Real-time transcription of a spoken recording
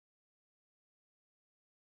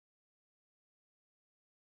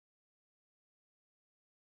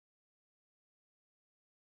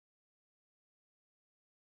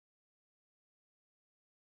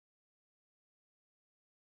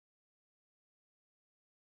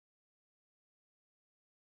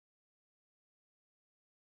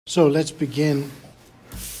So let's begin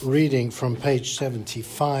reading from page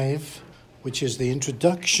 75, which is the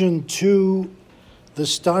introduction to the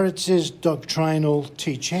Staretz Doctrinal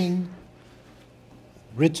Teaching,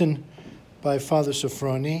 written by Father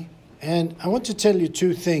Sophrony. And I want to tell you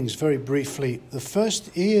two things very briefly. The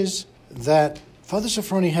first is that Father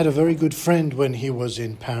Sophrony had a very good friend when he was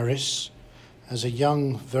in Paris as a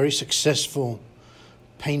young, very successful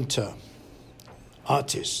painter,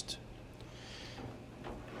 artist.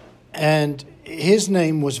 And his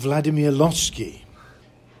name was Vladimir Lossky.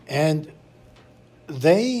 And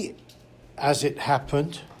they, as it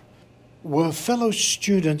happened, were fellow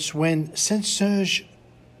students when St. Serge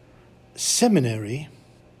Seminary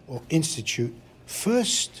or Institute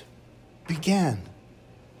first began.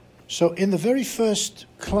 So in the very first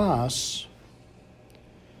class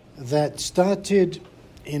that started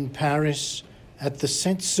in Paris at the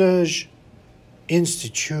St. Serge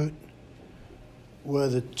Institute were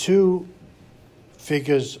the two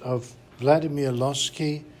figures of Vladimir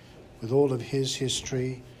Lossky with all of his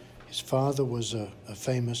history. His father was a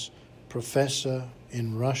famous professor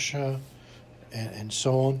in Russia and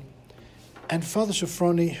so on. And Father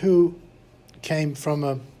Sophrony, who came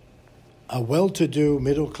from a well-to-do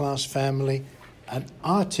middle-class family, an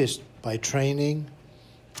artist by training.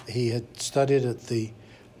 He had studied at the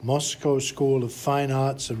Moscow School of Fine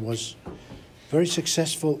Arts and was very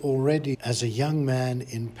successful already as a young man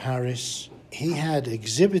in Paris. He had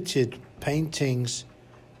exhibited paintings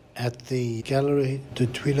at the Galerie de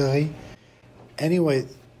Tuileries. Anyway,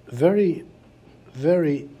 very,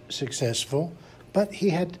 very successful, but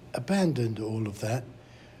he had abandoned all of that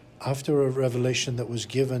after a revelation that was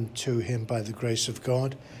given to him by the grace of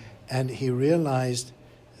God, and he realized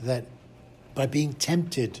that by being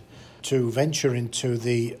tempted to venture into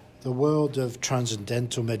the world of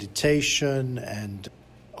transcendental meditation and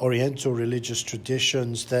Oriental religious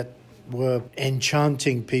traditions that were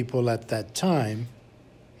enchanting people at that time,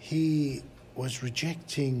 he was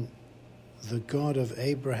rejecting the God of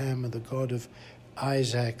Abraham and the God of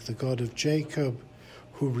Isaac, the God of Jacob,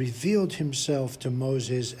 who revealed himself to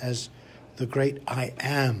Moses as the great I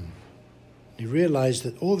Am. He realized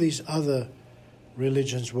that all these other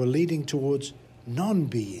religions were leading towards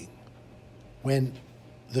non-being, when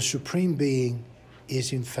the Supreme Being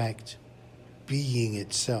is in fact being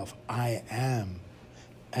itself. I am,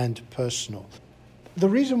 and personal. The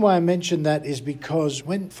reason why I mention that is because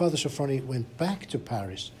when Father Sophrony went back to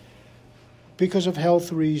Paris, because of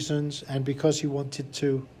health reasons and because he wanted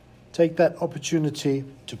to take that opportunity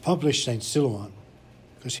to publish St. Silouan,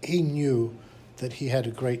 because he knew that he had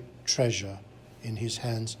a great treasure in his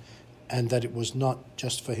hands and that it was not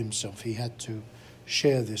just for himself. He had to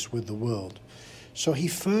share this with the world. So he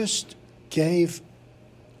first gave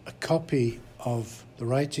a copy of the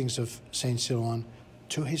writings of St. Silouan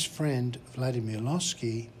to his friend Vladimir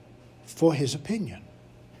Lossky for his opinion.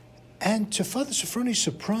 And to Father Sophrony's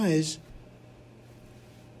surprise,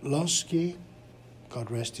 Lossky,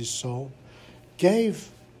 God rest his soul, gave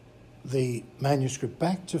the manuscript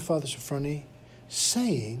back to Father Sophrony,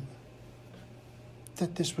 saying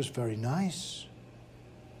that this was very nice.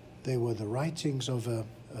 They were the writings of a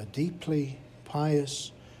deeply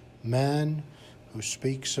pious man who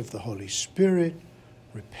speaks of the Holy Spirit,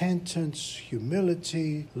 repentance,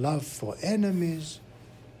 humility, love for enemies,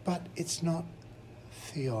 but it's not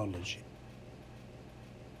theology.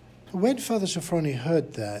 When Father Sophrony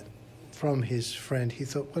heard that from his friend, he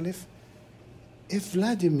thought, well, if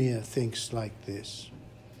Vladimir thinks like this,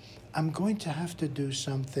 I'm going to have to do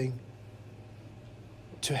something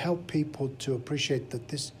to help people to appreciate that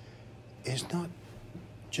this is not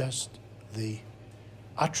just the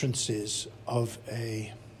utterances of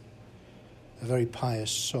a very pious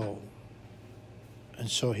soul. And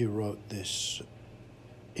so he wrote this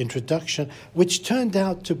introduction, which turned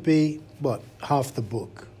out to be, half the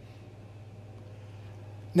book.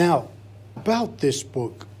 Now, about this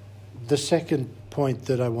book, the second point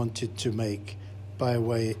that I wanted to make by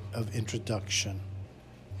way of introduction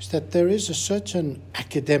is that there is a certain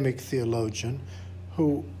academic theologian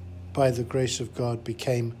who, by the grace of God,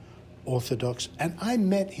 became Orthodox, and I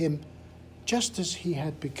met him just as he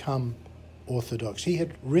had become Orthodox. He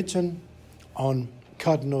had written on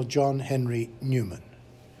Cardinal John Henry Newman.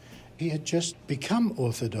 He had just become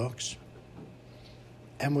Orthodox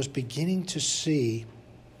and was beginning to see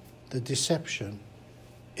the deception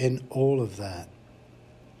in all of that.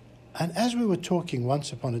 And as we were talking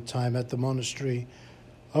once upon a time at the monastery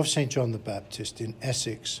of St. John the Baptist in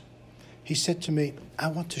Essex, he said to me, I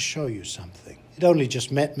want to show you something. He'd only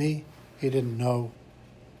just met me. He didn't know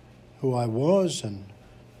who I was and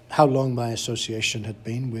how long my association had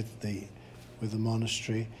been with the with the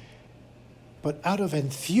monastery. But out of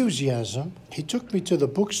enthusiasm, he took me to the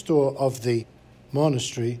bookstore of the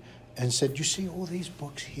monastery and said, "You see all these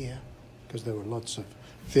books here?" Because there were lots of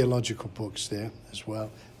theological books there, as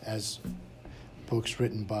well as books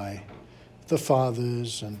written by the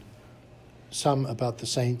fathers and some about the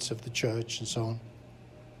saints of the church and so on.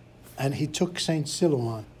 And he took St.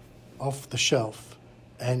 Silouan off the shelf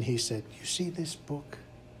and he said, "You see this book?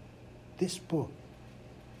 This book.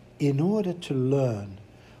 In order to learn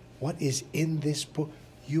what is in this book,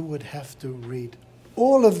 you would have to read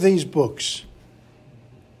all of these books.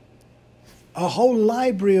 A whole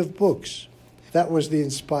library of books." That was the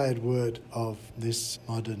inspired word of this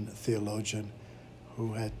modern theologian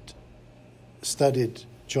who had studied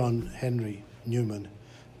John Henry Newman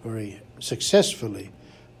very successfully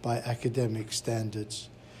by academic standards,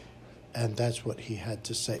 and that's what he had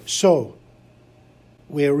to say. So,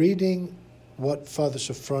 we're reading what Father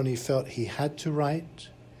Sophrony felt he had to write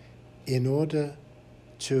in order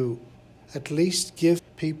to at least give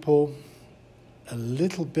people a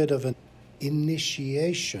little bit of an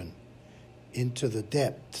initiation into the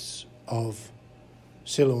depths of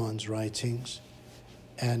Silouan's writings.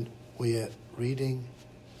 And we are reading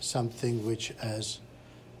something which, as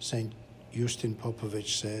St. Justin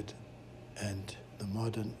Popovich said, and the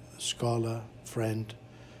modern scholar friend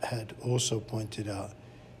had also pointed out,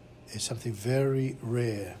 is something very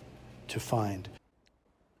rare to find.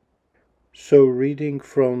 So, reading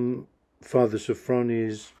from Father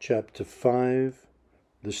Sophrony's chapter 5,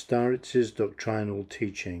 the Staretz's Doctrinal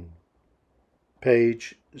Teaching,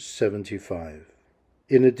 page 75.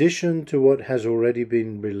 In addition to what has already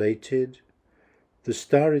been related, the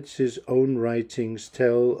Staretz's own writings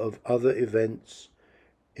tell of other events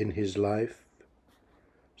in his life.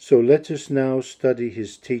 So let us now study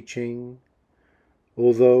his teaching,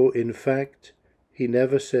 although in fact he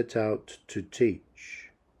never set out to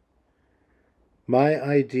teach. My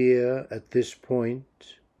idea at this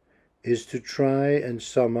point is to try and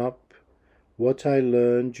sum up what I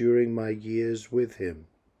learned during my years with him.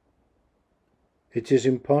 It is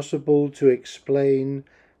impossible to explain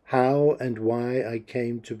how and why I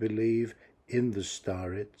came to believe in the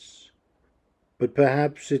Staretz, but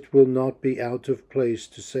perhaps it will not be out of place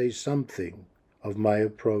to say something of my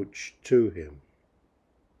approach to him.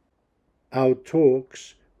 Our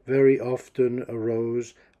talks very often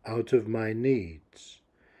arose out of my needs,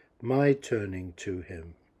 my turning to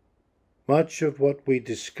him. Much of what we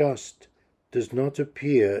discussed does not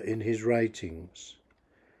appear in his writings.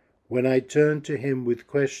 When I turned to him with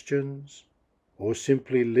questions, or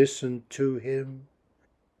simply listened to him,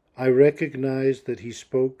 I recognized that he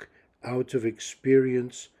spoke out of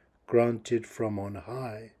experience granted from on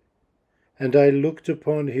high, and I looked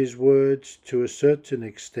upon his words to a certain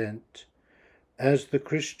extent as the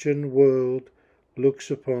Christian world looks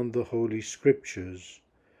upon the Holy Scriptures,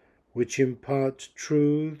 which impart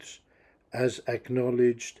truths as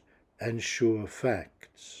acknowledged and sure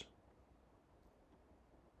facts.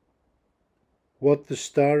 What the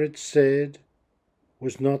Staretz said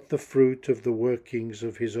was not the fruit of the workings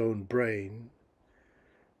of his own brain.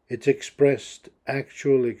 It expressed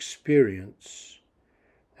actual experience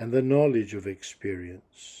and the knowledge of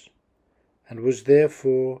experience, and was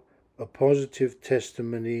therefore a positive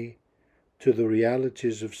testimony to the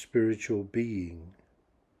realities of spiritual being.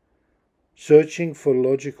 Searching for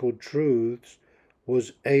logical truths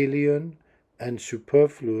was alien and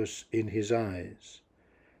superfluous in his eyes,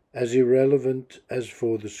 as irrelevant as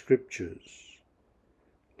for the Scriptures.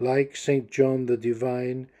 Like St. John the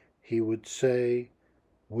Divine, he would say,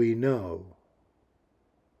 "We know."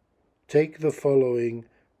 Take the following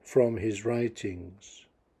from his writings.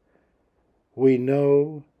 We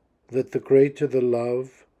know that the greater the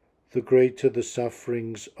love, the greater the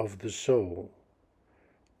sufferings of the soul.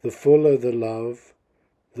 The fuller the love,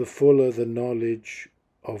 the fuller the knowledge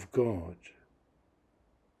of God.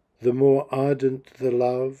 The more ardent the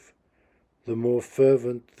love, the more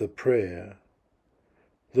fervent the prayer.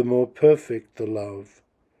 The more perfect the love,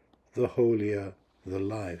 the holier the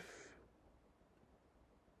life.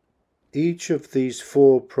 Each of these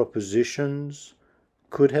four propositions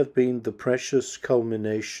could have been the precious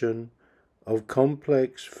culmination of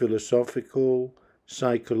complex philosophical,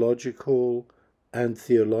 psychological, and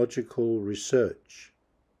theological research.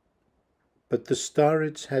 But the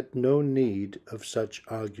Staretz had no need of such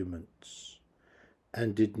arguments,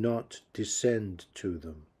 and did not descend to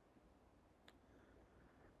them.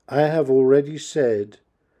 I have already said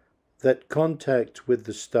that contact with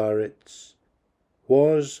the Staretz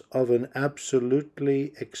was of an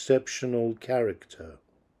absolutely exceptional character.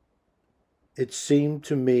 It seemed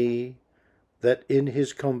to me that in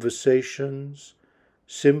his conversations,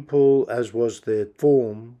 simple as was their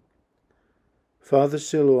form, Father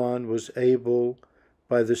Silouan was able,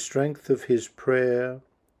 by the strength of his prayer,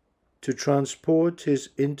 to transport his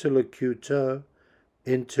interlocutor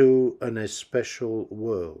into an especial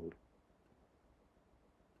world.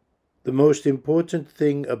 The most important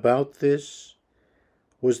thing about this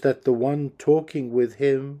was that the one talking with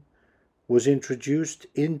him was introduced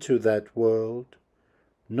into that world,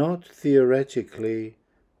 not theoretically,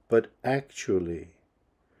 but actually,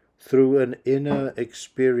 through an inner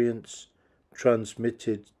experience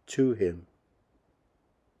transmitted to him.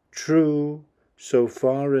 True, so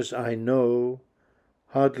far as I know,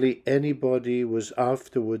 hardly anybody was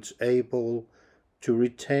afterwards able to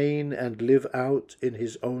retain and live out in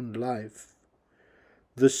his own life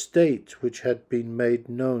the state which had been made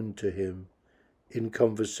known to him in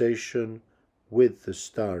conversation with the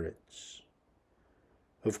Staretz.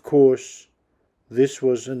 Of course, this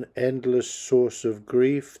was an endless source of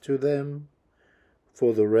grief to them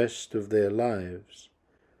for the rest of their lives,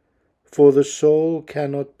 for the soul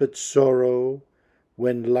cannot but sorrow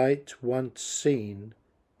when light once seen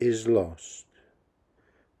is lost.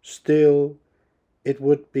 Still, it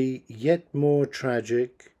would be yet more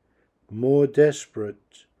tragic, more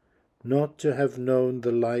desperate, not to have known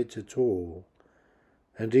the light at all,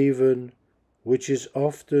 and even, which is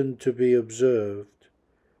often to be observed,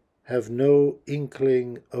 have no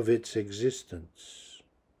inkling of its existence.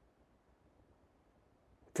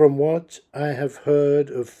 From what I have heard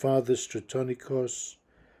of Father Stratonicos,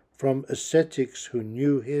 from ascetics who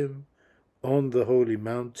knew him on the Holy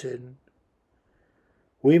Mountain,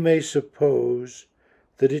 we may suppose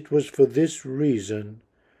that it was for this reason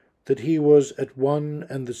that he was at one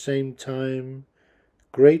and the same time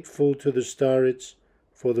grateful to the Staretz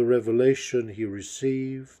for the revelation he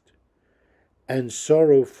received, and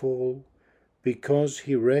sorrowful because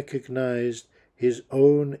he recognized his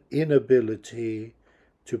own inability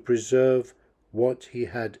to preserve what he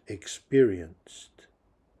had experienced.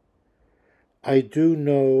 I do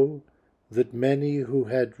know that many who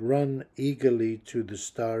had run eagerly to the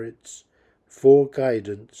Staretz for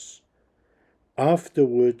guidance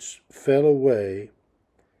afterwards fell away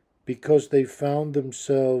because they found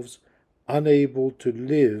themselves unable to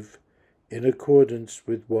live in accordance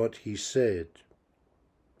with what he said.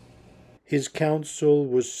 His counsel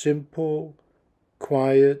was simple,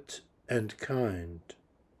 quiet, and kind,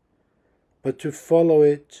 but to follow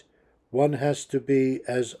it one has to be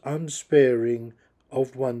as unsparing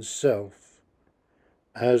of oneself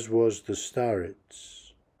as was the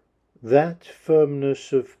Staretz. That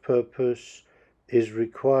firmness of purpose is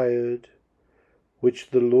required which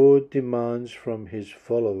the Lord demands from his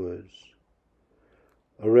followers,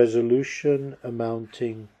 a resolution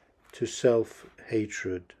amounting to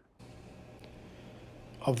self-hatred.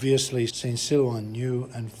 Obviously, St. Silouan knew,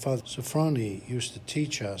 and Father Sophrony used to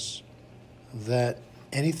teach us, that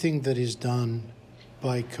anything that is done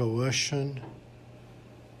by coercion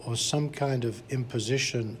or some kind of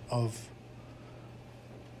imposition of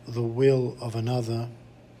the will of another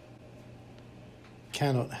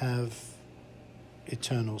cannot have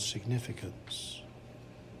eternal significance.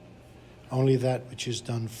 Only that which is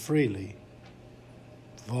done freely,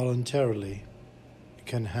 voluntarily,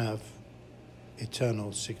 can have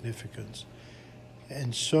eternal significance.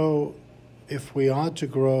 And so, if we are to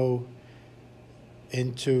grow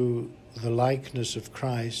into the likeness of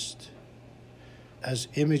Christ as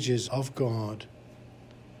images of God,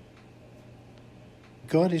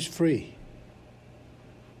 God is free.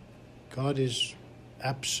 God is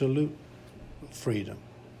absolute freedom.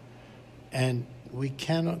 And we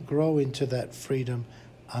cannot grow into that freedom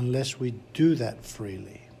unless we do that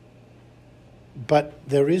freely. But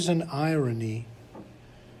there is an irony,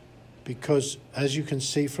 because as you can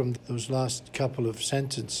see from those last couple of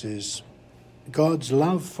sentences, God's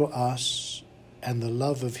love for us and the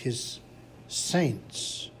love of his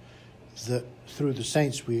saints, that through the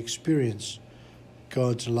saints we experience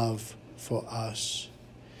God's love for us,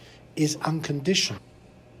 is unconditional.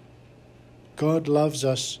 God loves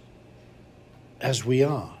us as we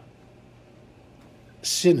are,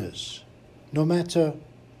 sinners, no matter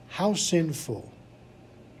how sinful,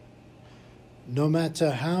 no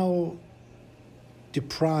matter how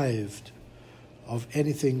deprived of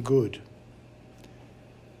anything good.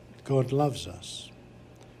 God loves us,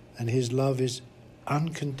 and his love is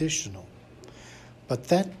unconditional. But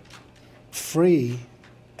that free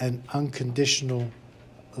and unconditional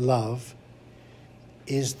love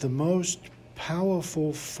is the most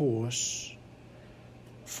powerful force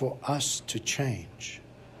for us to change.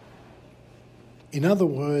 In other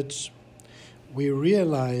words, we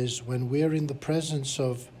realize when we're in the presence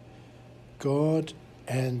of God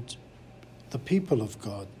and the people of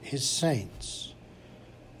God, His saints,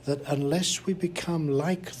 that unless we become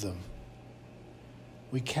like them,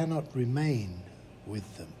 we cannot remain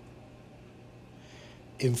with them.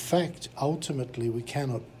 In fact, ultimately, we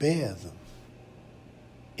cannot bear them.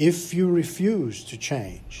 If you refuse to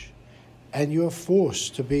change and you're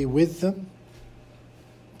forced to be with them,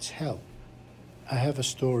 it's hell. I have a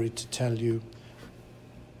story to tell you.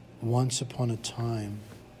 Once upon a time,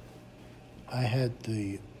 I had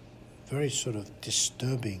the very sort of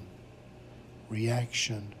disturbing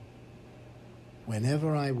reaction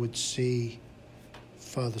whenever I would see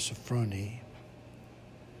Father Sophrony.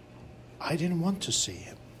 I didn't want to see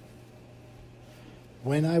him.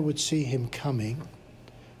 When I would see him coming,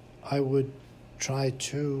 I would try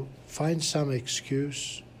to find some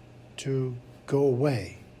excuse to go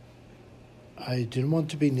away. I didn't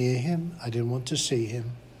want to be near him. I didn't want to see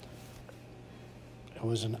him. It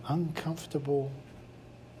was an uncomfortable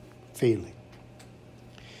feeling,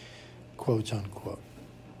 quote unquote.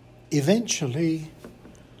 Eventually,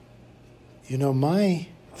 my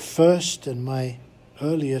first and my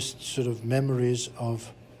earliest sort of memories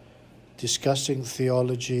of discussing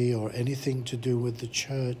theology or anything to do with the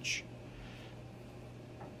church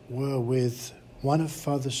were with one of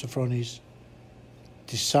Father Sophrony's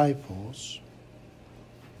disciples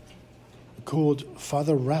called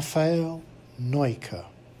Father Raphael Neucker.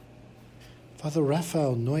 Father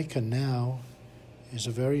Raphael Neucker now is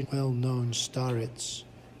a very well-known Staretz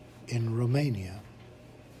in Romania,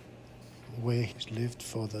 where he's lived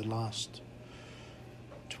for the last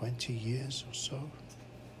 20 years or so.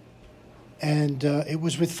 And it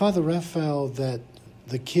was with Father Raphael that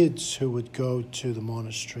the kids who would go to the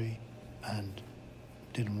monastery and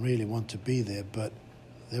didn't really want to be there, but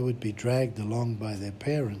they would be dragged along by their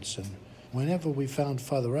parents. And whenever we found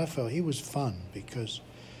Father Raphael, he was fun because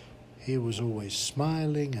he was always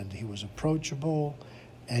smiling and he was approachable,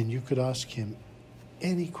 and you could ask him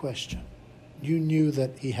any question. You knew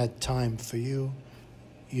that he had time for you.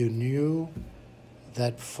 You knew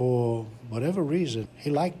that for whatever reason, he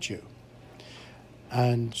liked you.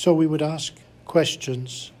 And so we would ask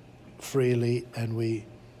questions freely, and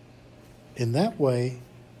in that way,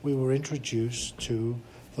 we were introduced to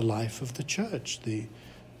the life of the church, the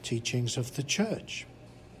teachings of the church.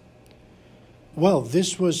 Well,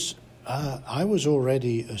 this was, I was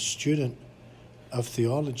already a student of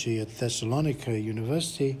theology at Thessalonica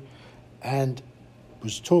University, and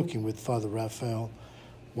was talking with Father Raphael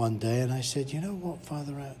one day, and I said, you know what,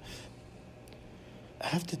 Father, I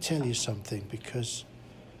have to tell you something, because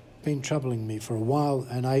it's been troubling me for a while.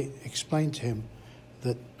 And I explained to him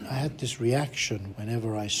that I had this reaction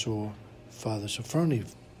whenever I saw Father Sophrony.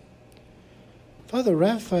 Father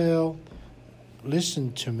Raphael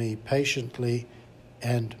listened to me patiently,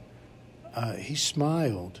 and he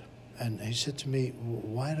smiled, and he said to me,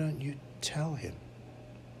 why don't you tell him?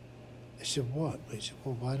 I said, what? He said,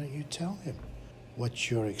 well, why don't you tell him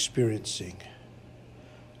what you're experiencing?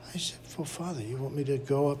 I said, well, Father, you want me to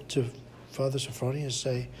go up to Father Sophrony and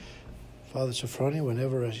say, Father Sophrony,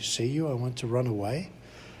 whenever I see you, I want to run away?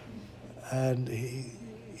 And he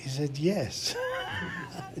said, yes.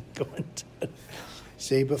 Go and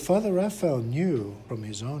see, but Father Raphael knew from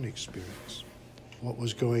his own experience what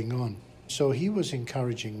was going on. So he was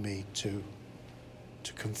encouraging me to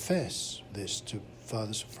confess this to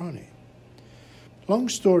Father Sophrony. Long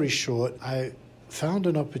story short, I found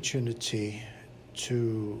an opportunity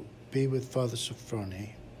to be with Father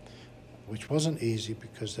Sophrony, which wasn't easy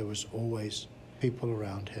because there was always people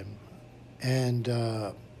around him.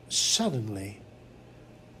 And suddenly,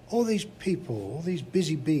 all these people, all these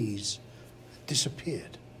busy bees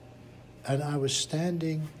disappeared. And I was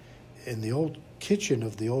standing in the old kitchen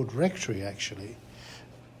of the old rectory, actually,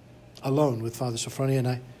 alone with Father Sophrony, and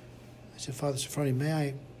I said, Father Sophrony,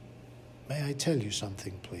 may I tell you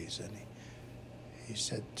something, please? And he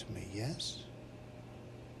said to me, yes.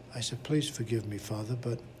 I said, please forgive me, Father,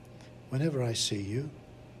 but whenever I see you,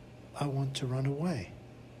 I want to run away.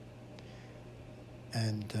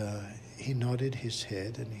 And he nodded his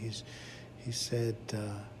head, and he said,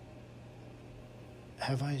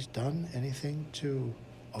 have I done anything to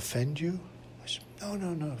offend you? I said,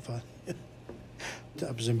 no, Father.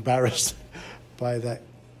 I was embarrassed by that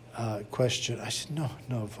question. I said,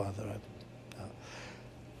 no, Father.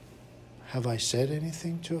 Have I said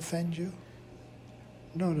anything to offend you?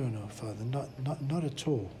 No, Father, not at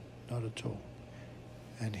all, not at all.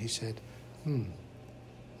 And he said,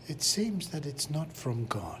 it seems that it's not from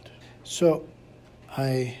God. So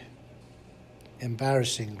I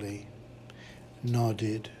embarrassingly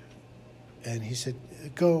nodded And he said,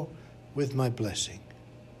 go with my blessing.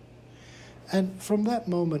 And from that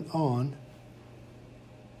moment on,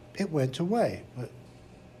 it went away. But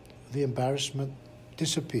the embarrassment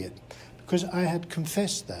disappeared because I had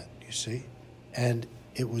confessed that, you see, and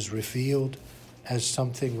it was revealed as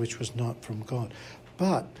something which was not from God.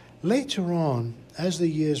 But later on, as the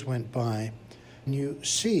years went by, you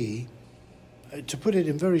see, to put it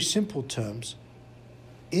in very simple terms,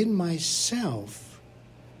 in myself,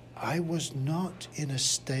 I was not in a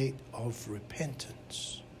state of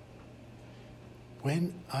repentance.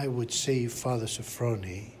 When I would see Father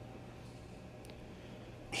Sophrony,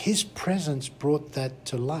 his presence brought that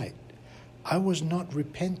to light. I was not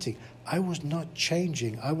repenting. I was not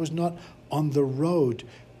changing. I was not on the road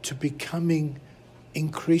to becoming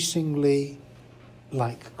increasingly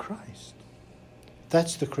like Christ.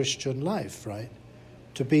 That's the Christian life, right?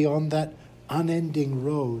 To be on that unending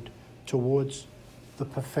road towards the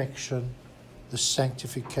perfection, the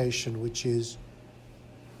sanctification which is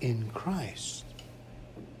in Christ.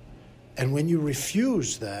 And when you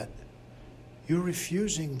refuse that, you're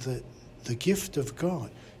refusing the gift of God.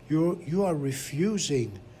 You are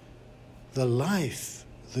refusing the life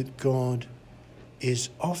that God is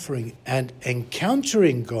offering, and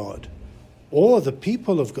encountering God or the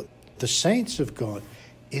people of God, the saints of God,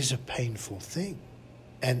 is a painful thing.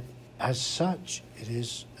 And as such, it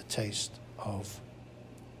is a taste of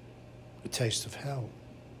hell.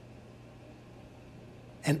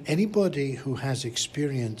 And anybody who has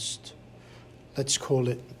experienced, let's call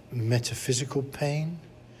it metaphysical pain,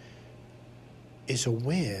 is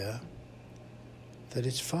aware that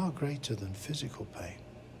it's far greater than physical pain.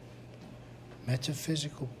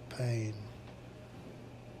 Metaphysical pain,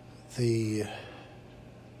 the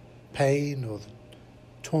pain or the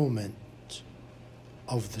torment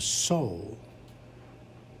of the soul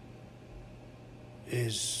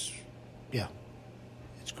is,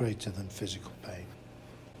 it's greater than physical pain.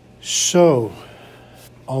 So,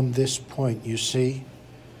 on this point, you see,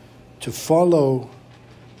 to follow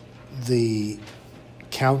the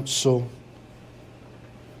counsel,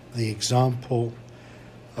 the example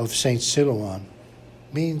of Saint Silouan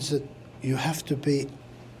means that you have to be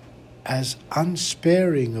as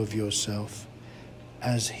unsparing of yourself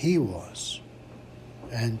as he was.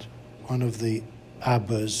 And one of the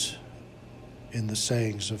Abbas in the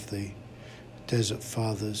sayings of the Desert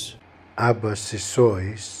Fathers, Abba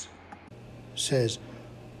Sisois, says,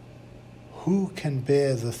 who can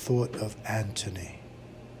bear the thought of Antony?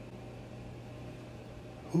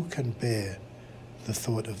 Who can bear the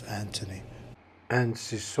thought of Antony? And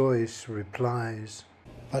Sisois replies,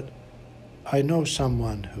 but I know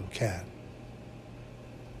someone who can.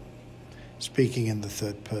 Speaking in the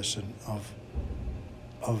third person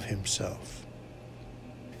of himself.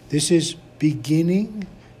 This is beginning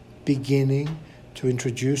to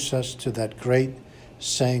introduce us to that great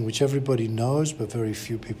saying which everybody knows but very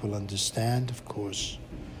few people understand, of course.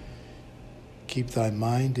 Keep thy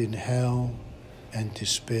mind in hell and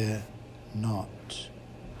despair not.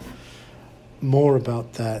 More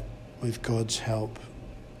about that with God's help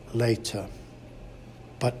later.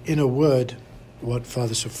 But in a word, what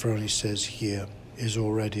Father Sophrony says here is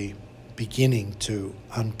already beginning to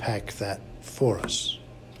unpack that for us.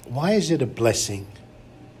 Why is it a blessing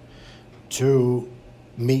to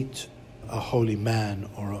meet a holy man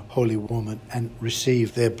or a holy woman and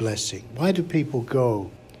receive their blessing? Why do people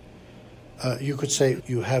go? You could say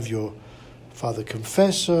you have your father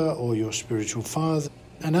confessor or your spiritual father.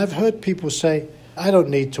 And I've heard people say, I don't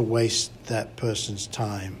need to waste that person's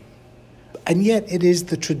time. And yet it is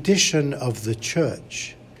the tradition of the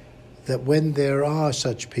church that when there are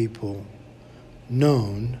such people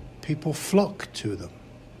known, people flock to them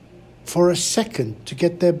for a second to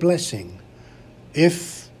get their blessing,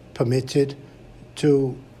 if permitted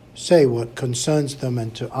to say what concerns them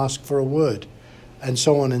and to ask for a word, and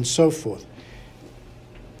so on and so forth.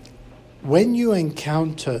 When you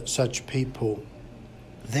encounter such people,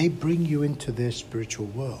 they bring you into their spiritual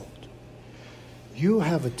world. You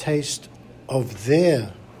have a taste of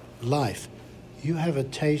their life. You have a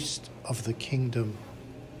taste of the kingdom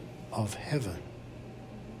of heaven.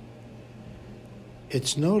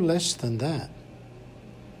 It's no less than that.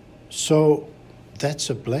 So that's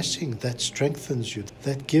a blessing that strengthens you,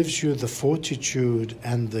 that gives you the fortitude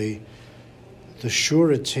and the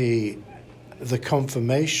surety, the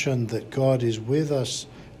confirmation that God is with us,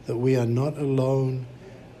 that we are not alone,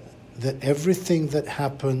 that everything that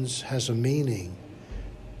happens has a meaning,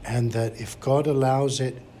 and that if God allows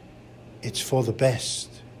it, it's for the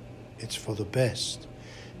best. It's for the best.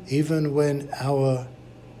 Even when our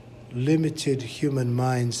limited human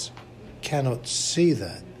minds cannot see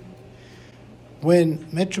that. When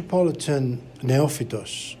Metropolitan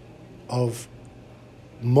Neophytos of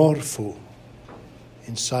Morphou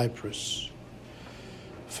in Cyprus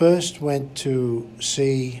first went to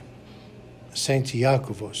see Saint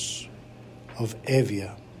Iakovos of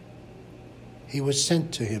Evia, he was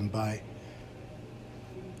sent to him by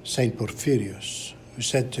Saint Porphyrios, who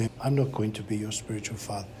said to him, I'm not going to be your spiritual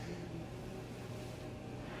father.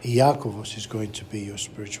 Iakovos is going to be your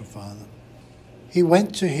spiritual father. He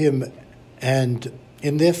went to him, and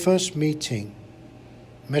in their first meeting,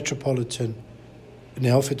 Metropolitan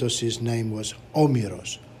Neophytos' name was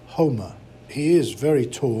Omiros, Homer. He is very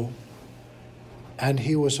tall, and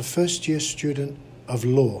he was a first-year student of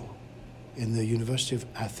law in the University of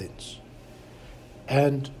Athens.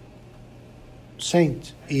 And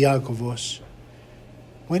Saint Iakovos,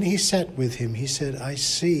 when he sat with him, he said, I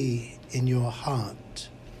see in your heart,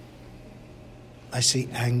 I see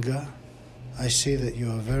anger, I see that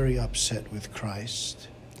you are very upset with Christ,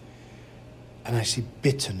 and I see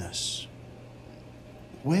bitterness.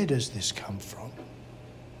 Where does this come from?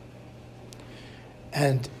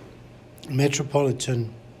 And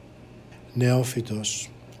Metropolitan Neophytos,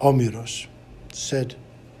 Omiros, said,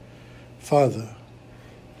 Father,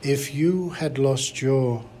 if you had lost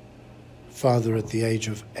your father at the age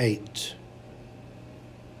of 8,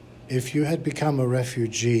 if you had become a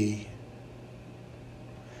refugee,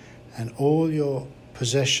 and all your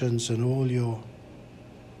possessions and all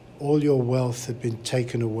your wealth had been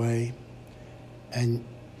taken away, and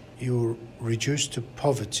you were reduced to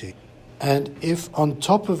poverty, and if on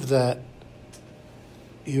top of that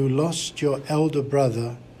you lost your elder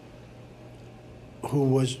brother, who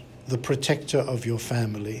was the protector of your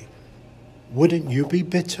family, wouldn't you be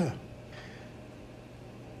bitter?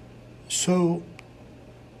 So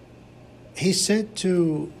he said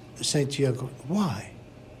to Saint Iakovos, why?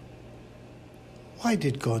 Why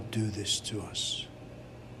did God do this to us?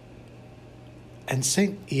 And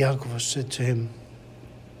Saint Iakovos said to him,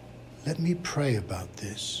 let me pray about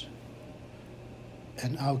this,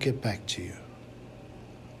 and I'll get back to you.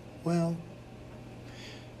 Well,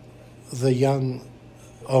 the young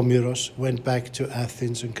Omiros went back to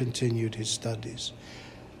Athens and continued his studies.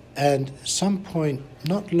 And at some point,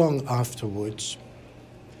 not long afterwards,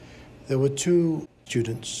 there were two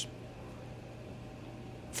students,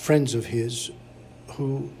 friends of his,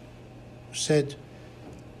 who said,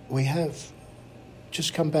 we have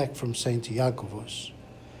just come back from Saint Iakovos,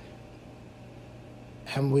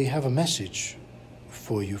 and we have a message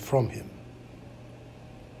for you from him.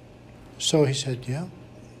 So he said, yeah,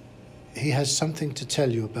 he has something to tell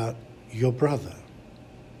you about your brother.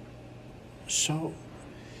 So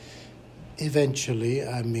eventually,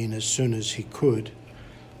 as soon as he could,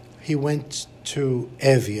 he went to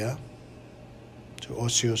Evia, to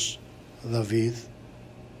Osios David,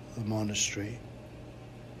 the monastery.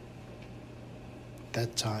 At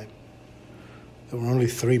that time, there were only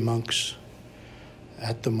 3 monks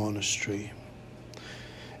at the monastery.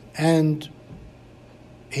 And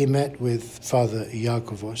he met with Father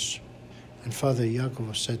Iakovos, and Father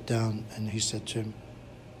Iakovos sat down and he said to him,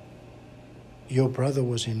 your brother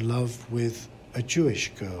was in love with a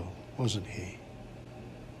Jewish girl, wasn't he?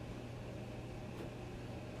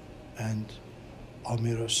 And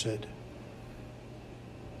Omiros said,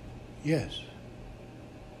 yes.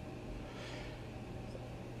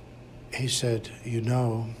 He said,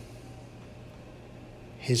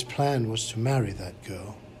 his plan was to marry that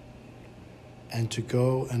girl and to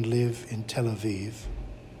go and live in Tel Aviv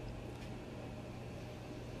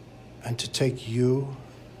and to take you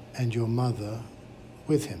and your mother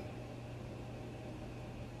with him.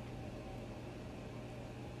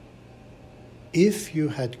 If you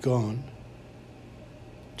had gone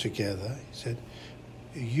together, he said,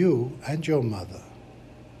 you and your mother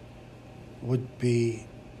would be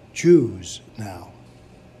Jews now.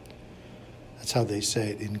 That's how they say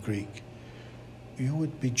it in Greek. You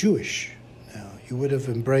would be Jewish now. You would have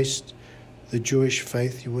embraced the Jewish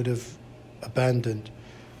faith. You would have abandoned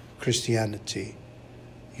Christianity.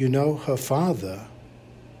 Her father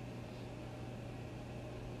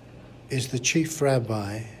is the chief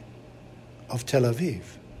rabbi of Tel Aviv,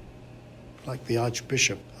 like the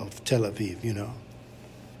Archbishop of Tel Aviv,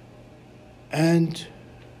 And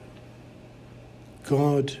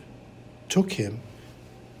God took him.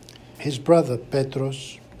 His brother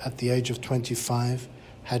Petros, at the age of 25,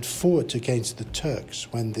 had fought against the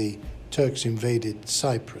Turks when the Turks invaded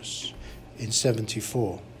Cyprus in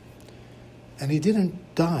 74. And he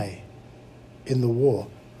didn't die in the war.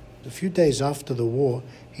 A few days after the war,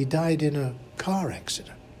 he died in a car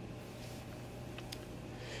accident.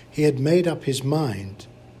 He had made up his mind,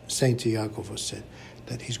 Saint Iakovos said,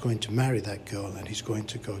 that he's going to marry that girl and he's going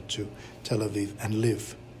to go to Tel Aviv and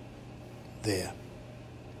live there.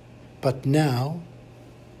 But now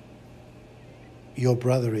your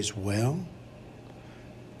brother is well,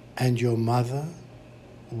 and your mother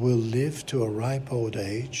will live to a ripe old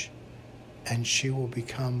age, and she will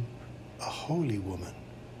become a holy woman.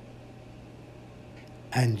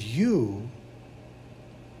 And you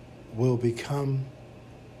will become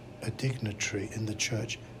a dignitary in the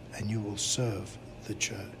church, and you will serve the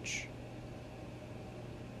church.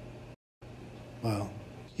 Well,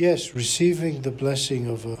 yes, receiving the blessing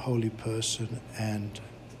of a holy person and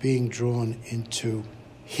being drawn into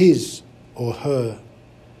his or her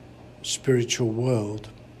spiritual world,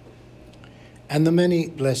 and the many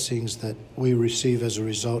blessings that we receive as a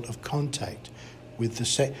result of contact with the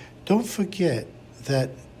saint. Don't forget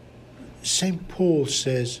that St. Paul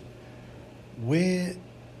says, where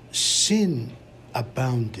sin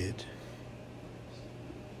abounded,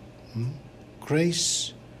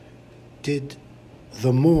 grace did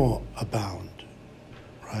the more abound,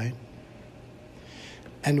 right?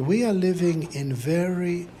 And we are living in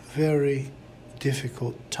very, very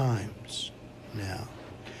difficult times now.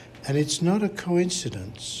 And it's not a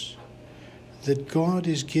coincidence that God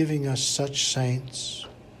is giving us such saints.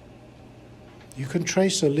 You can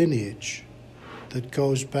trace a lineage that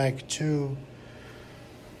goes back to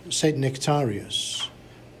Saint Nectarius,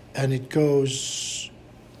 and it goes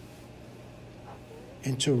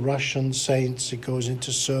into Russian saints, it goes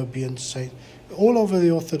into Serbian saints, all over the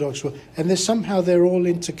Orthodox world, and somehow they're all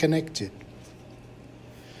interconnected.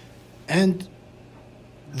 And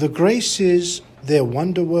the graces, their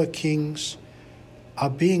wonder workings, are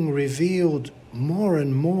being revealed more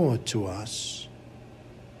and more to us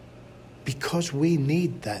because we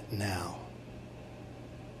need that now.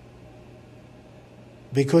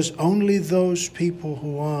 Because only those people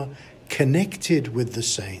who are connected with the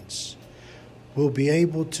saints will be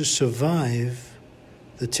able to survive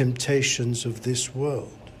the temptations of this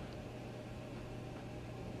world,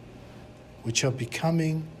 which are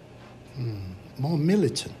becoming more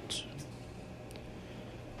militant.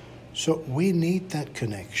 So we need that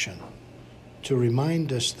connection to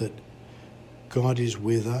remind us that God is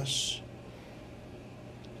with us.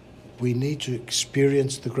 We need to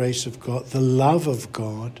experience the grace of God, the love of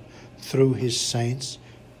God through his saints.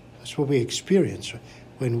 That's what we experience.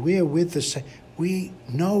 When we are with the saints, we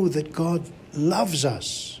know that God loves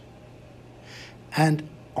us. And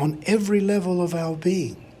on every level of our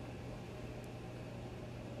being,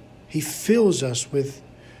 he fills us with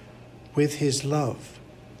his love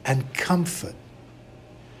and comfort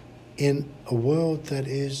in a world that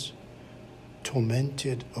is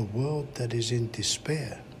tormented, a world that is in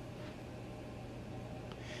despair.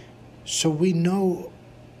 So we know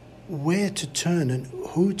where to turn and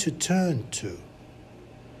who to turn to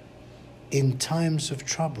in times of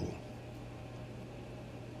trouble.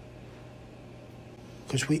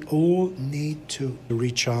 Because we all need to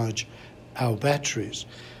recharge our batteries,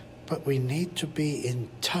 but we need to be in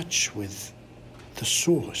touch with the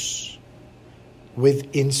source,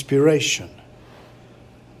 with inspiration,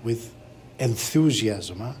 with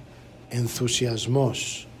enthusiasm,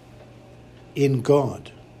 enthusiasmos, in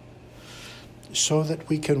God, so that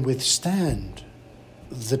we can withstand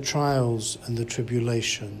the trials and the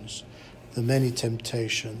tribulations, the many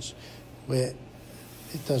temptations, where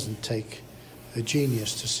it doesn't take a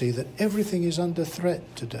genius to see that everything is under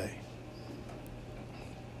threat today.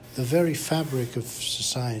 The very fabric of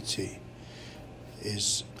society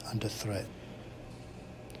is under threat.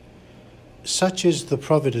 Such is the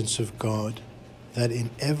providence of God that in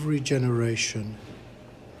every generation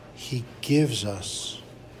he gives us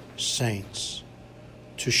saints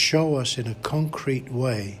to show us in a concrete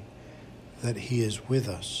way that he is with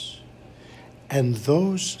us. And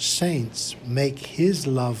those saints make his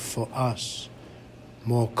love for us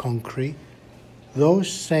more concrete.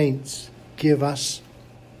 Those saints give us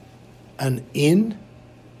an in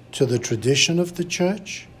to the tradition of the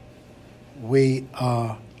church. We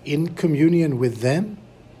are in communion with them.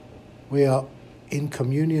 We are in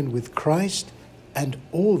communion with Christ and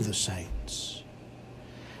all the saints.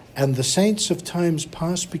 And the saints of times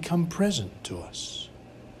past become present to us.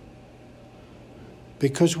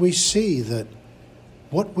 Because we see that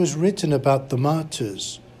what was written about the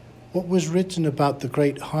martyrs, what was written about the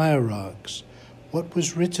great hierarchs, what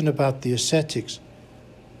was written about the ascetics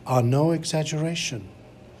are no exaggeration.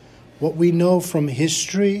 What we know from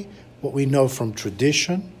history, what we know from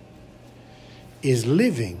tradition, is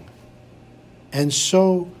living. And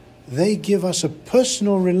so they give us a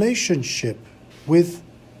personal relationship with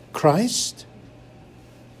Christ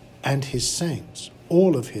and his saints,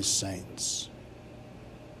 all of his saints.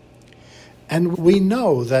 And we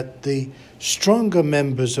know that the stronger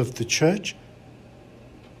members of the church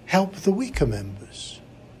help the weaker members.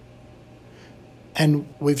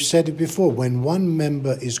 And we've said it before, when one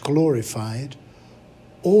member is glorified,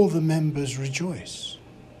 all the members rejoice.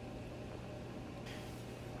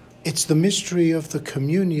 It's the mystery of the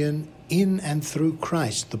communion in and through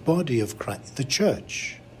Christ, the body of Christ, the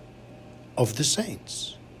church of the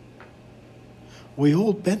saints. We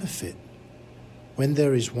all benefit when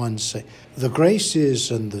there is one saint. The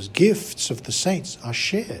graces and the gifts of the saints are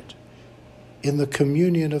shared in the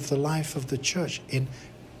communion of the life of the church, in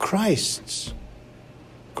Christ's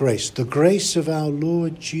grace, the grace of our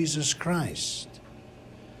Lord Jesus Christ,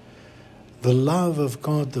 the love of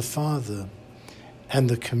God the Father, and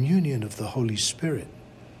the communion of the Holy Spirit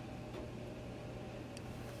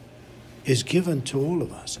is given to all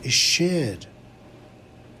of us, is shared.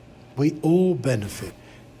 We all benefit.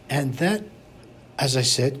 And that, as I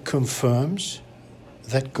said, confirms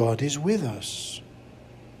that God is with us.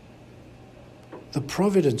 The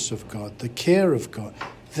providence of God, the care of God,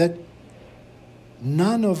 that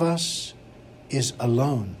none of us is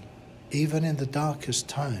alone, even in the darkest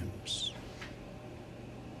times.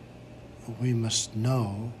 We must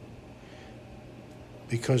know,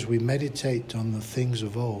 because we meditate on the things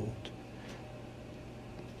of old,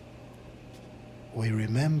 we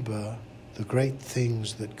remember the great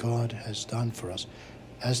things that God has done for us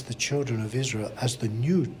as the children of Israel, as the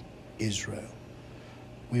new Israel.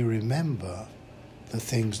 We remember the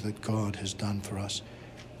things that God has done for us,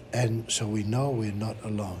 and so we know we're not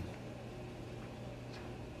alone.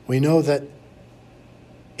 We know that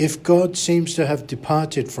if God seems to have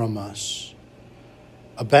departed from us,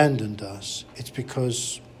 abandoned us, it's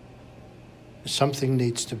because something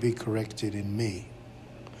needs to be corrected in me.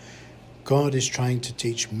 God is trying to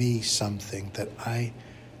teach me something that I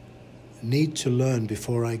need to learn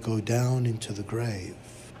before I go down into the grave.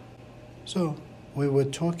 So we were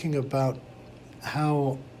talking about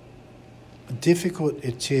how difficult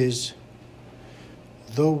it is,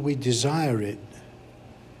 though we desire it,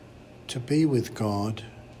 to be with God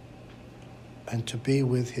and to be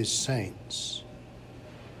with His saints.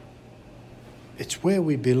 It's where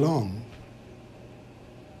we belong.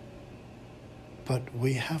 But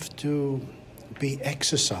we have to be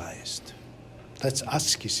exercised. That's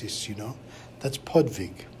ascesis, That's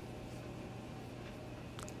podvig.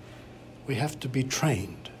 We have to be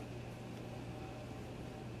trained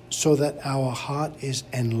so that our heart is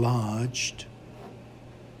enlarged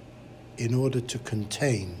in order to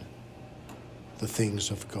contain the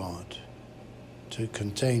things of God, to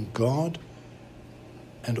contain God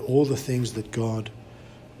and all the things that God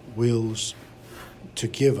wills to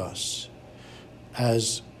give us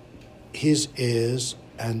as His heirs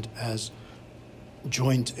and as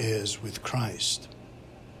joint heirs with Christ,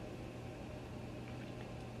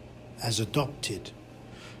 as adopted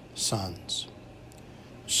sons.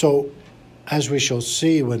 So, as we shall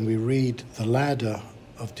see when we read the ladder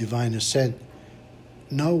of divine ascent,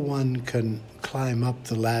 no one can climb up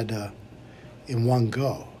the ladder in one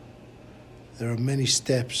go. There are many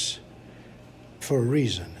steps for a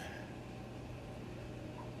reason.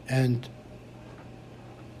 And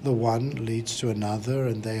the one leads to another,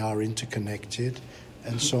 and they are interconnected,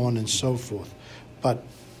 and so on and so forth. But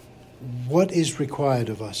what is required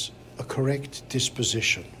of us? A correct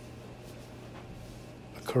disposition,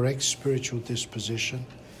 a correct spiritual disposition,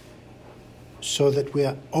 so that we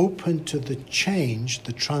are open to the change,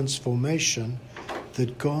 the transformation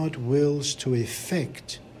that God wills to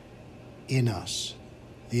effect in us,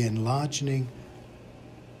 the enlarging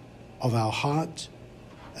of our heart,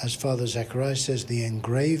 as Father Zacharias says, the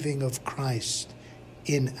engraving of Christ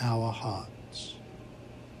in our hearts,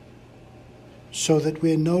 so that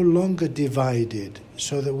we're no longer divided,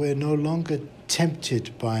 so that we're no longer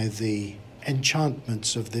tempted by the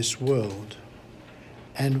enchantments of this world,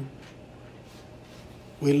 and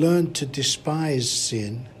we learn to despise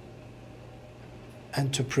sin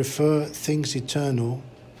and to prefer things eternal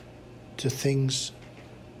to things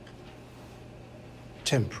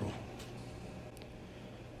temporal.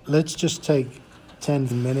 Let's just take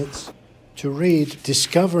 10 minutes to read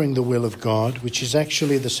Discovering the Will of God, which is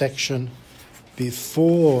actually the section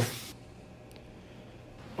before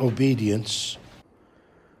obedience.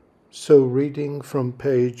 So reading from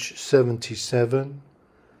page 77,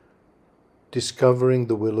 Discovering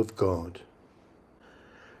the Will of God.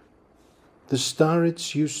 The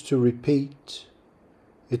Staretz used to repeat,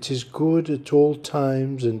 "It is good at all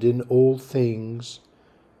times and in all things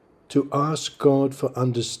to ask God for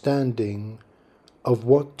understanding of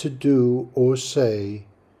what to do or say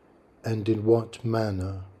and in what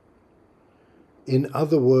manner. In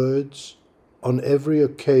other words, on every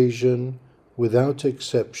occasion, without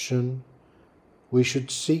exception, we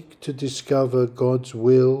should seek to discover God's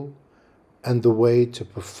will and the way to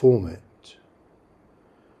perform it.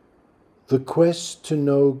 The quest to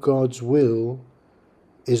know God's will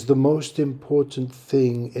is the most important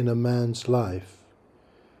thing in a man's life,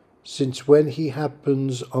 since when he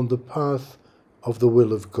happens on the path of the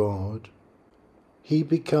will of God, he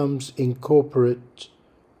becomes incorporate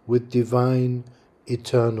with divine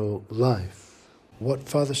eternal life. What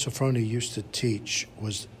Father Sophrony used to teach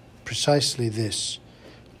was precisely this.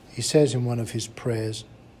 He says in one of his prayers,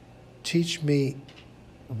 "Teach me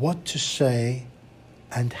what to say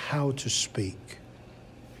and how to speak."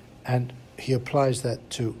 And he applies that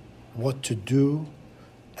to what to do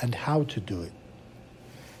and how to do it.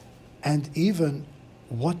 And even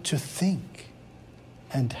what to think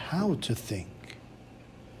and how to think.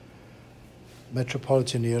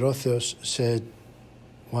 Metropolitan Hierotheos said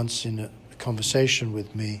once in a conversation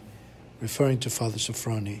with me, referring to Father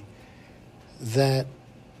Sophrony, that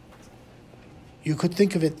you could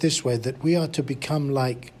think of it this way, that we are to become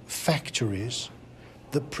like factories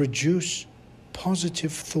that produce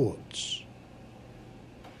positive thoughts,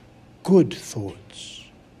 good thoughts.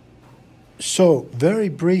 So, very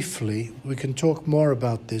briefly, we can talk more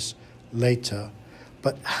about this later,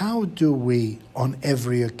 but how do we, on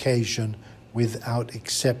every occasion, without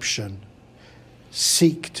exception,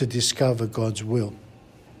 seek to discover God's will?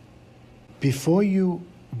 Before you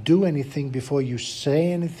do anything, before you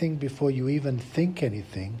say anything, before you even think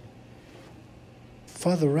anything,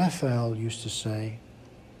 Father Raphael used to say,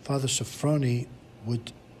 Father Sophrony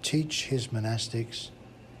would teach his monastics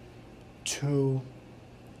to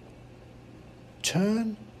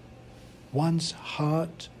turn one's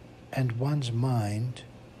heart and one's mind,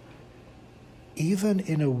 even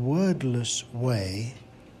in a wordless way,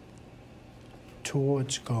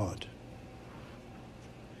 towards God.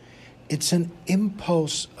 It's an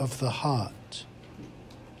impulse of the heart.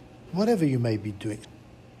 Whatever you may be doing,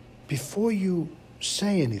 before you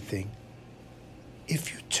say anything,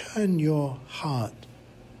 if you turn your heart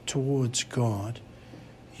towards God,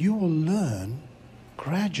 you will learn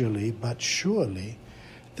gradually but surely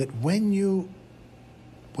that when you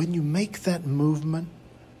make that movement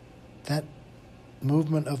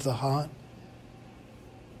of the heart,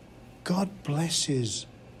 God blesses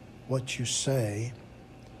what you say,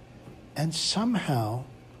 and somehow,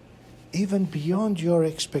 even beyond your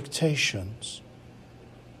expectations,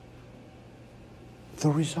 the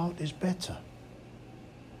result is better.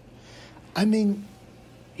 I mean,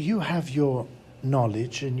 you have your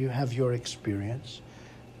knowledge and you have your experience,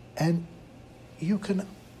 and you can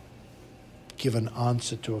give an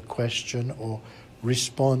answer to a question or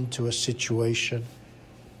respond to a situation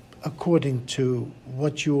according to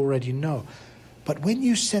what you already know. But when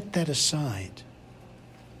you set that aside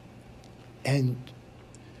and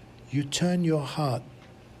you turn your heart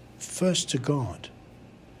first to God,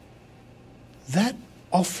 that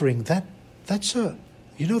offering, that's an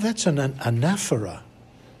anaphora.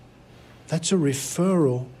 That's a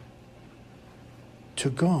referral to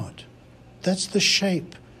God. That's the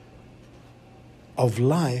shape of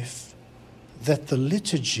life that the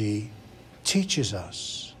liturgy teaches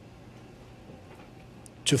us.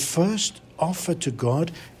 To first offer to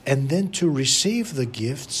God and then to receive the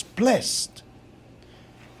gifts blessed.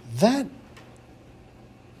 That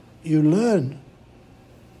you learn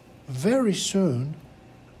very soon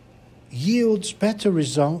yields better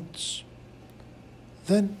results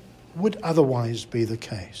than would otherwise be the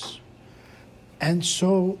case. And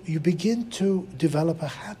so you begin to develop a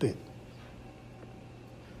habit,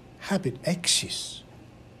 exis.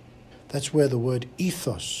 That's where the word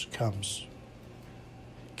ethos comes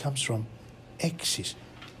from, exis.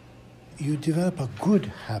 You develop a good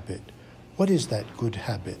habit. What is that good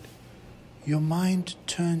habit? Your mind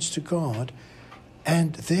turns to God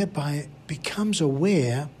and thereby becomes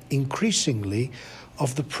aware increasingly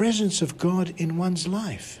of the presence of God in one's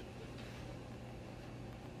life.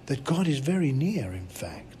 That God is very near, in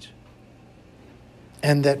fact.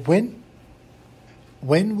 And that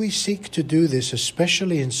when we seek to do this,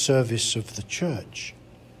 especially in service of the church,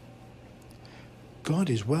 God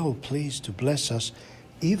is well pleased to bless us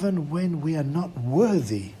even when we are not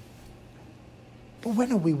worthy. But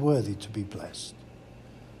when are we worthy to be blessed?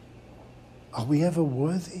 Are we ever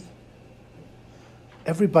worthy?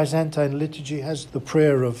 Every Byzantine liturgy has the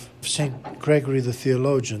prayer of St. Gregory the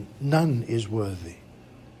Theologian, none is worthy.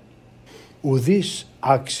 Ουδής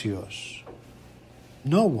άξιος,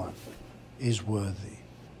 no one is worthy.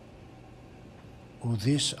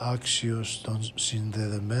 Ουδής άξιος των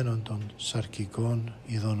συνδεδεμένων των σαρκικών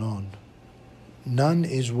ειδονών. None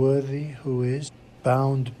is worthy who is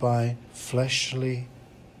bound by fleshly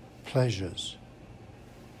pleasures.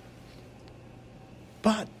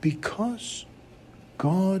 But because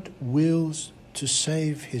God wills to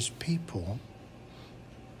save his people,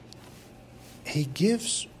 he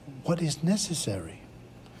gives what is necessary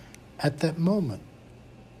at that moment.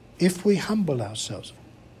 If we humble ourselves,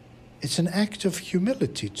 it's an act of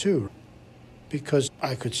humility too, because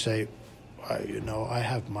I could say, I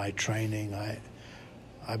have my training,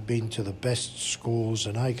 I've been to the best schools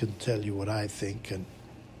and I can tell you what I think and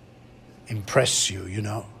impress you,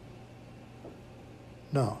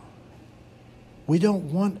 No. We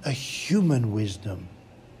don't want a human wisdom.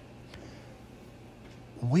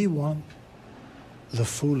 We want the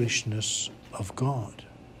foolishness of God,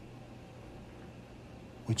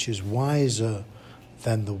 which is wiser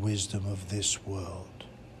than the wisdom of this world.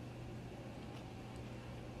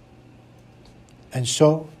 And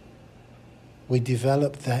so we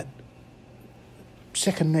develop that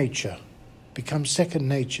second nature, becomes second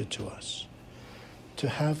nature to us, to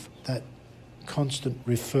have that constant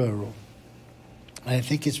referral. And I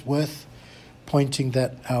think it's worth pointing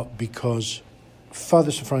that out because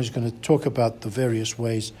Father Sophrony is going to talk about the various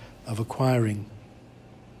ways of acquiring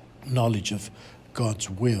knowledge of God's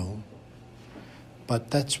will.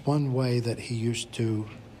 But that's one way that he used to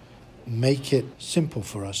make it simple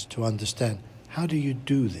for us to understand. How do you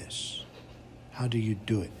do this? How do you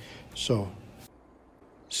do it?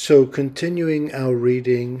 So continuing our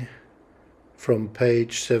reading from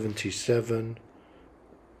page 77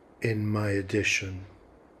 in my edition.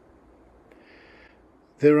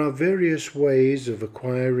 There are various ways of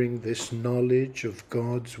acquiring this knowledge of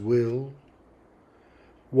God's will.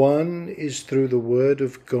 One is through the Word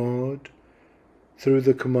of God, through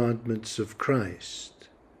the commandments of Christ.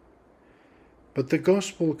 But the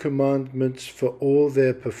gospel commandments, for all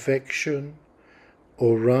their perfection,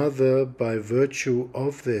 or rather by virtue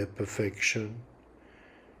of their perfection,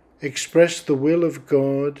 express the will of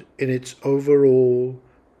God in its overall,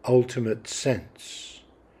 ultimate sense,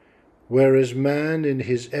 whereas man in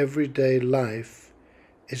his everyday life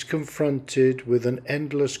is confronted with an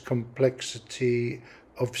endless complexity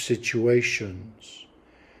of situations,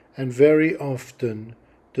 and very often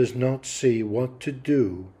does not see what to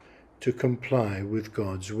do to comply with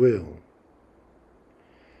God's will.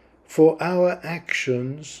 For our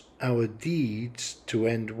actions, our deeds to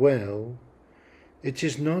end well, it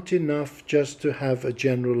is not enough just to have a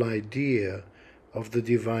general idea of the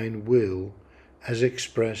divine will as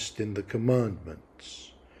expressed in the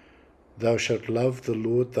commandments. Thou shalt love the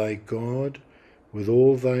Lord thy God with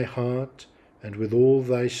all thy heart, and with all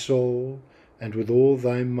thy soul, and with all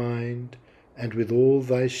thy mind, and with all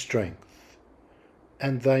thy strength,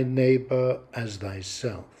 and thy neighbor as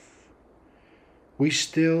thyself. We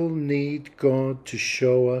still need God to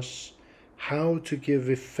show us how to give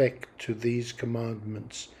effect to these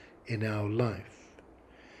commandments in our life.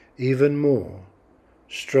 Even more,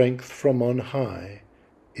 strength from on high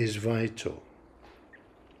is vital.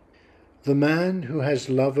 The man who has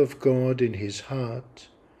love of God in his heart,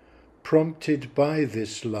 prompted by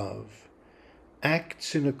this love,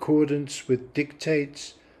 acts in accordance with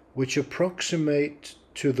dictates which approximate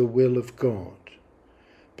to the will of God,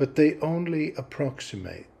 but they only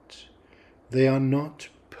approximate. They are not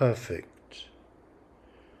perfect.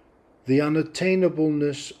 The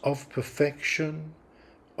unattainableness of perfection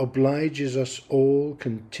obliges us all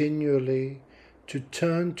continually to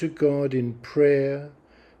turn to God in prayer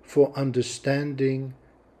for understanding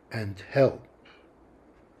and help.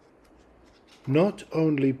 Not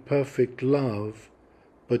only perfect love,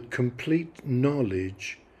 but complete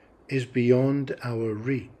knowledge is beyond our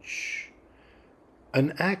reach.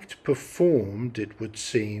 An act performed, it would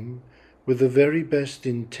seem, with the very best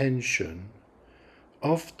intention,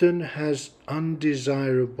 often has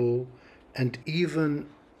undesirable and even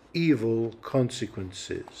evil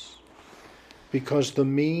consequences, because the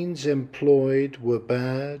means employed were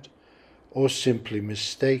bad or simply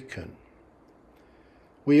mistaken.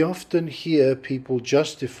 We often hear people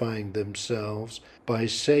justifying themselves by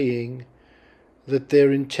saying that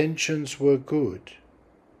their intentions were good,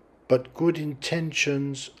 but good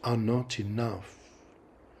intentions are not enough.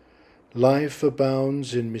 Life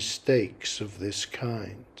abounds in mistakes of this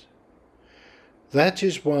kind. That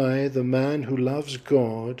is why the man who loves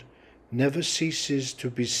God never ceases to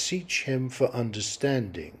beseech him for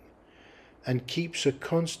understanding, and keeps a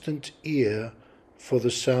constant ear for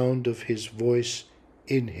the sound of his voice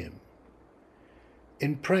in him.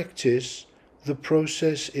 In practice, the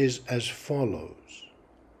process is as follows.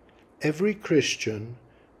 Every Christian,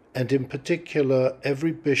 and in particular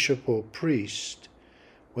every bishop or priest,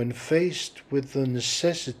 when faced with the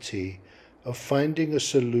necessity of finding a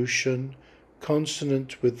solution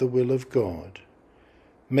consonant with the will of God,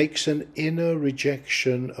 makes an inner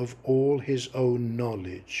rejection of all his own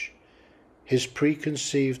knowledge, his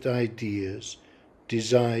preconceived ideas,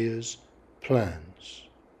 desires, plans.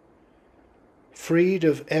 Freed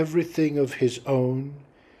of everything of his own,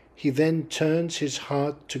 he then turns his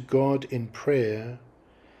heart to God in prayer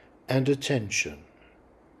and attention,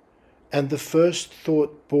 and the first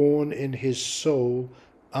thought born in his soul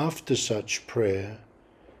after such prayer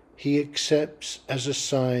he accepts as a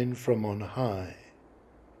sign from on high.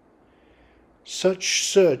 Such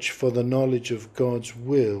search for the knowledge of God's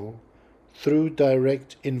will through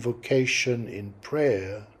direct invocation in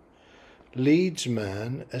prayer leads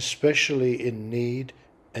man, especially in need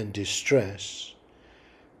and distress,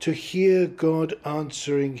 to hear God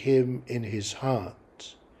answering him in his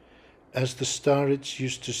heart, as the Staretz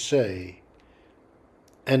used to say,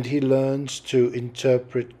 and he learns to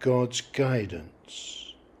interpret God's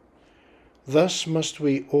guidance. Thus must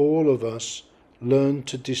we all of us learn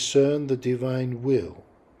to discern the divine will,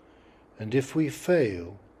 and if we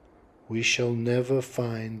fail, we shall never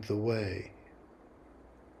find the way.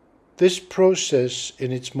 This process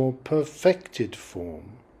in its more perfected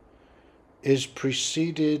form is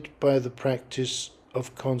preceded by the practice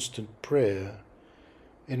of constant prayer,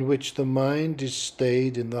 in which the mind is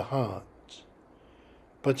stayed in the heart.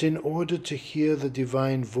 But in order to hear the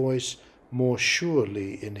divine voice more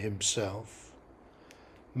surely in himself,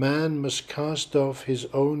 man must cast off his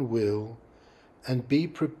own will and be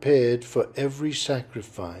prepared for every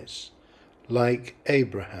sacrifice, like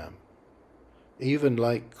Abraham, even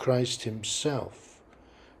like Christ himself,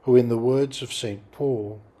 who, in the words of St.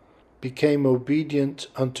 Paul, became obedient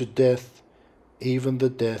unto death, even the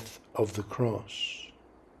death of the cross.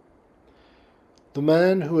 The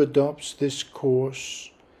man who adopts this course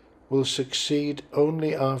will succeed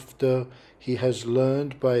only after he has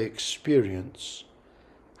learned by experience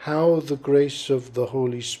how the grace of the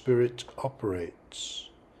Holy Spirit operates,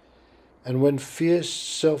 and when fierce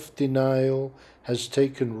self-denial has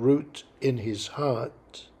taken root in his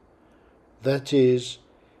heart, that is,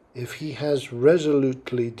 if he has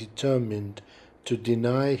resolutely determined to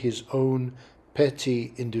deny his own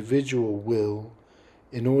petty individual will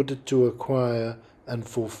in order to acquire and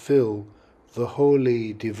fulfill the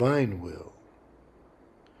holy divine will.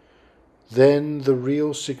 Then the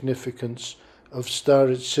real significance of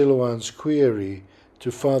Staretz Silouan's query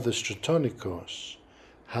to Father Stratonicos,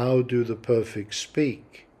 "How do the perfect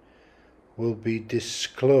speak?" will be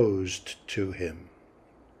disclosed to him.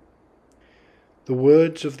 The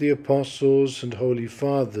words of the Apostles and Holy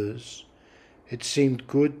Fathers, "It seemed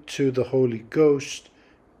good to the Holy Ghost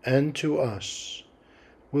and to us,"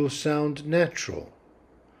 will sound natural.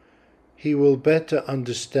 He will better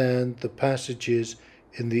understand the passages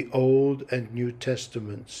in the Old and New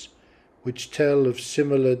Testaments which tell of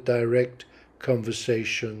similar direct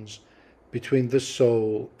conversations between the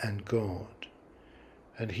soul and God,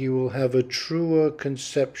 and he will have a truer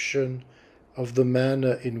conception of the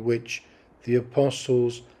manner in which the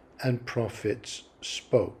apostles and prophets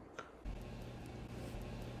spoke.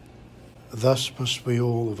 Thus must we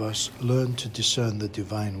all of us learn to discern the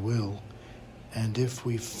divine will, and if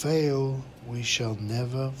we fail, we shall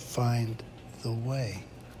never find the way.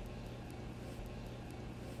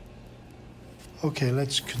 Okay,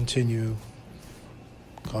 let's continue,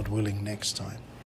 God willing, next time.